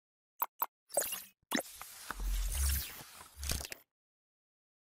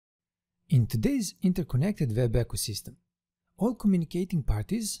In today's interconnected web ecosystem, all communicating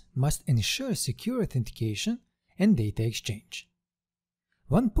parties must ensure secure authentication and data exchange.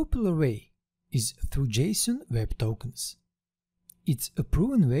 One popular way is through JSON Web Tokens. It's a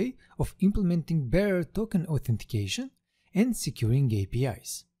proven way of implementing Bearer Token Authentication and securing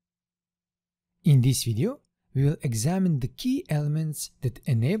APIs. In this video, we will examine the key elements that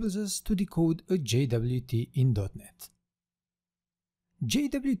enables us to decode a JWT in .NET.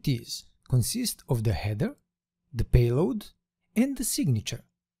 JWTs consist of the header, the payload, and the signature,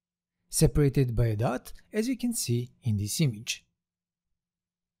 separated by a dot as you can see in this image.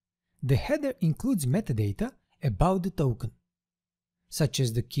 The header includes metadata about the token, such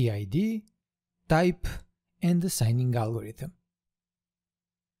as the key ID, type, and the signing algorithm.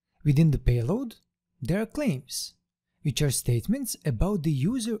 Within the payload, there are claims, which are statements about the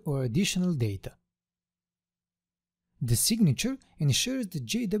user or additional data. The signature ensures the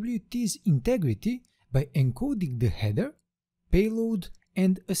JWT's integrity by encoding the header, payload,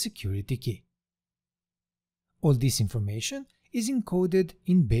 and a security key. All this information is encoded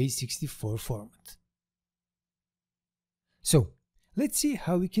in base64 format. So, let's see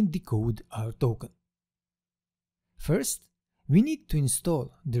how we can decode our token. First, we need to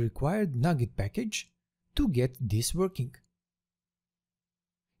install the required NuGet package to get this working.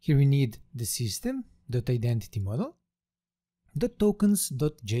 Here we need the system.identity model, the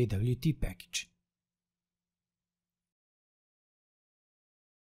tokens.jwt package.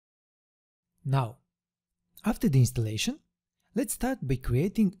 Now, after the installation, let's start by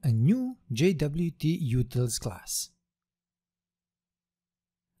creating a new JWT utils class.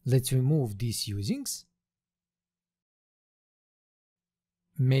 Let's remove these usings,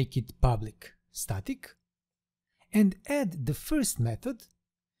 make it public static, and add the first method,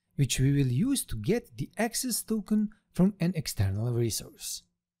 which we will use to get the access token from an external resource.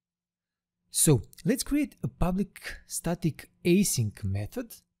 So let's create a public static async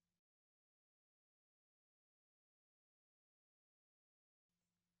method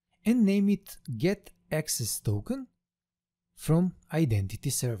and name it getAccessToken from identity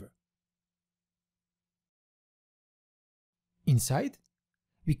server. Inside,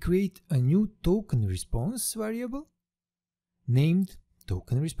 we create a new token response variable named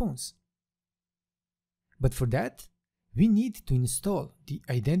token response. But for that, we need to install the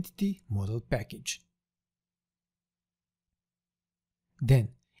identity model package. Then,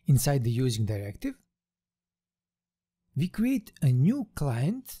 inside the using directive, we create a new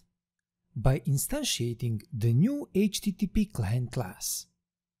client by instantiating the new HTTP client class.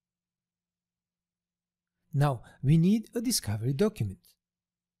 Now we need a discovery document,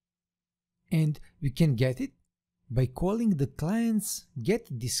 and we can get it by calling the client's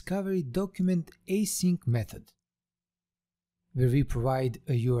getDiscoveryDocument async method, where we provide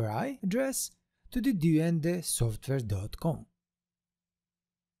a URI address to the duendesoftware.com.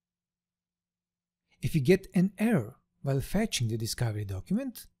 If we get an error while fetching the discovery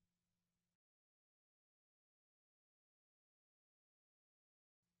document,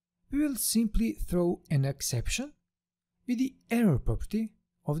 we will simply throw an exception with the error property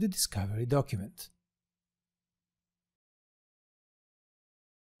of the discovery document.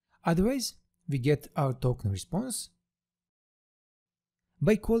 Otherwise, we get our token response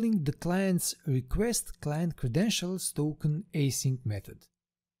by calling the client's requestClientCredentials token async method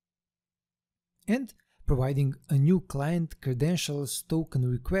and providing a new client credentials token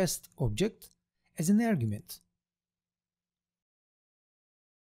request object as an argument.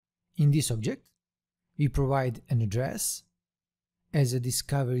 In this object, we provide an address as a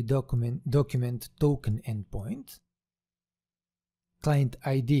discovery document token endpoint, client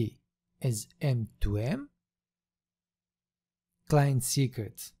ID as M2M, client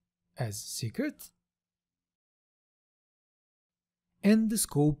secret as secret, and the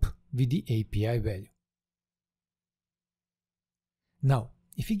scope with the API value. Now,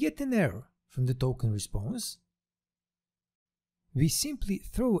 if we get an error from the token response, we simply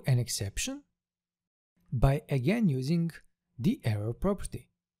throw an exception by again using the error property.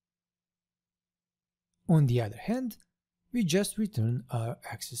 On the other hand, we just return our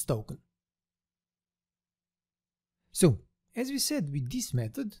access token. So, as we said, with this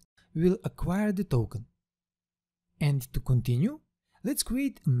method, we will acquire the token. And to continue, let's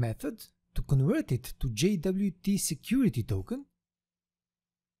create a method to convert it to JWT security token,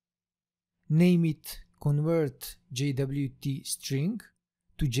 name it convert JWT string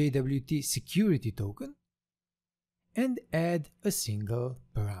to JWT security token, and add a single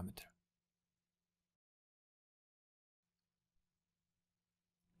parameter.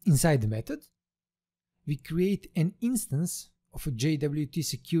 Inside the method, we create an instance of a JWT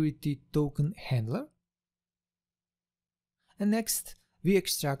security token handler. And next, we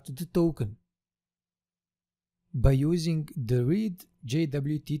extract the token by using the read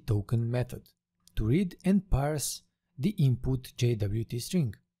JWT token method to read and parse the input JWT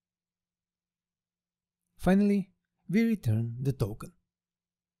string. Finally, we return the token.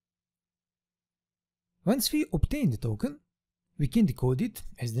 Once we obtain the token, we can decode it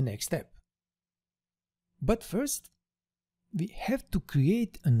as the next step. But first, we have to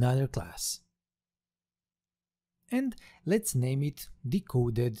create another class. And let's name it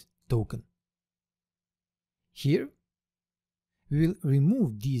Decoded Token. Here, we will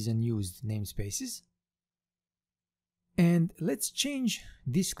remove these unused namespaces, and let's change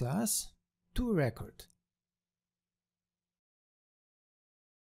this class to a record.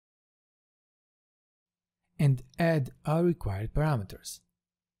 And add our required parameters.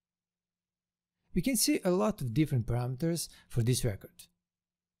 We can see a lot of different parameters for this record.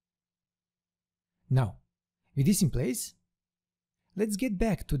 Now, with this in place, let's get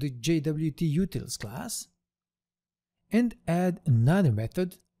back to the JWT Utils class and add another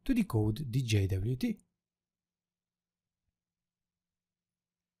method to decode the JWT.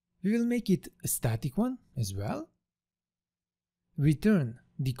 We will make it a static one as well. Return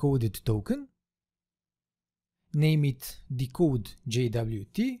decoded token. Name it Decode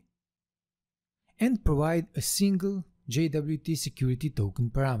JWT and provide a single JWT security token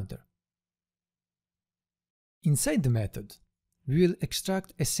parameter. Inside the method, we will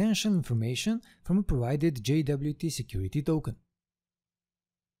extract essential information from a provided JWT security token.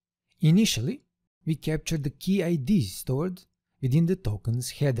 Initially, we capture the key ID stored within the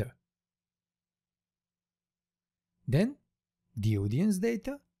token's header. Then, the audience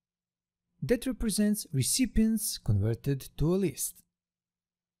data that represents recipients converted to a list.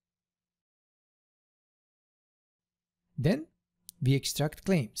 Then, we extract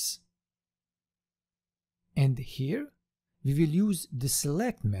claims. And here, we will use the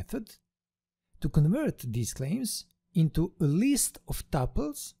select method to convert these claims into a list of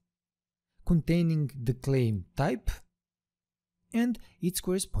tuples containing the claim type and its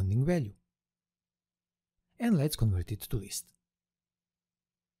corresponding value. And let's convert it to list.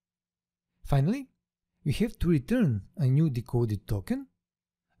 Finally, we have to return a new decoded token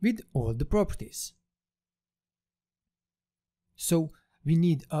with all the properties. So we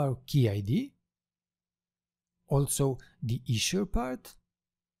need our key ID, also the issuer part,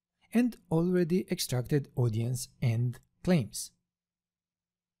 and already extracted audience and claims.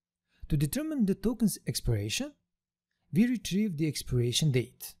 To determine the token's expiration, we retrieve the expiration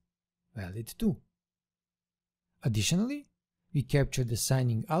date, valid too. Additionally, we capture the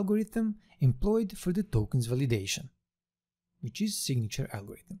signing algorithm employed for the token's validation, which is signature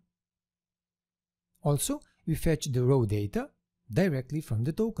algorithm. Also, we fetch the raw data directly from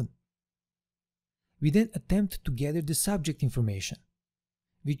the token. We then attempt to gather the subject information,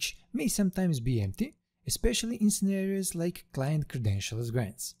 which may sometimes be empty, especially in scenarios like client credentials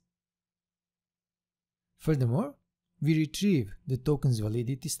grants. Furthermore, we retrieve the token's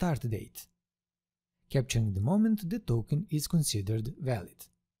validity start date, capturing the moment the token is considered valid.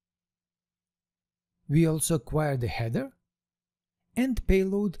 We also acquire the header and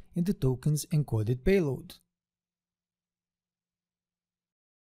payload in the token's encoded payload.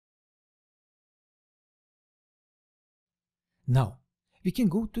 Now, we can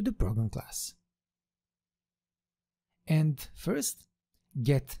go to the program class and first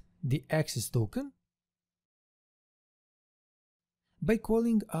get the access token by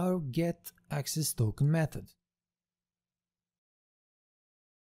calling our getAccessToken method.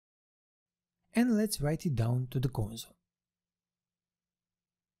 And let's write it down to the console.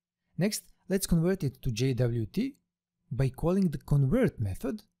 Next, let's convert it to JWT by calling the convert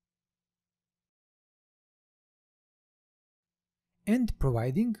method and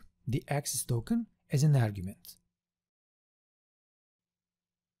providing the access token as an argument.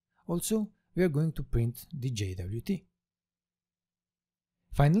 Also, we are going to print the JWT.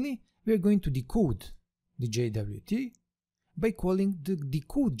 Finally, we are going to decode the JWT by calling the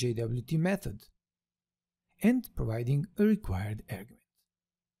Decode JWT method and providing a required argument.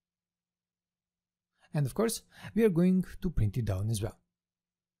 And of course, we are going to print it down as well.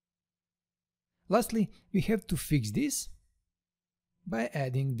 Lastly, we have to fix this by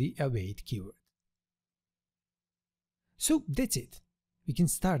adding the await keyword. So that's it. We can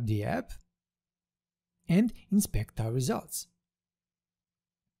start the app and inspect our results.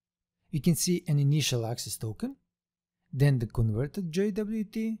 We can see an initial access token, then the converted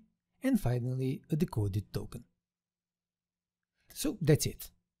JWT, and finally a decoded token. So that's it.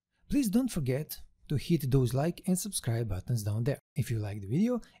 Please don't forget to hit those like and subscribe buttons down there if you like the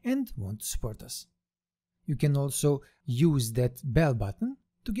video and want to support us. You can also use that bell button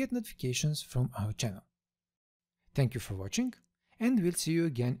to get notifications from our channel. Thank you for watching, and we'll see you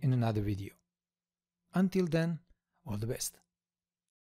again in another video. Until then, all the best.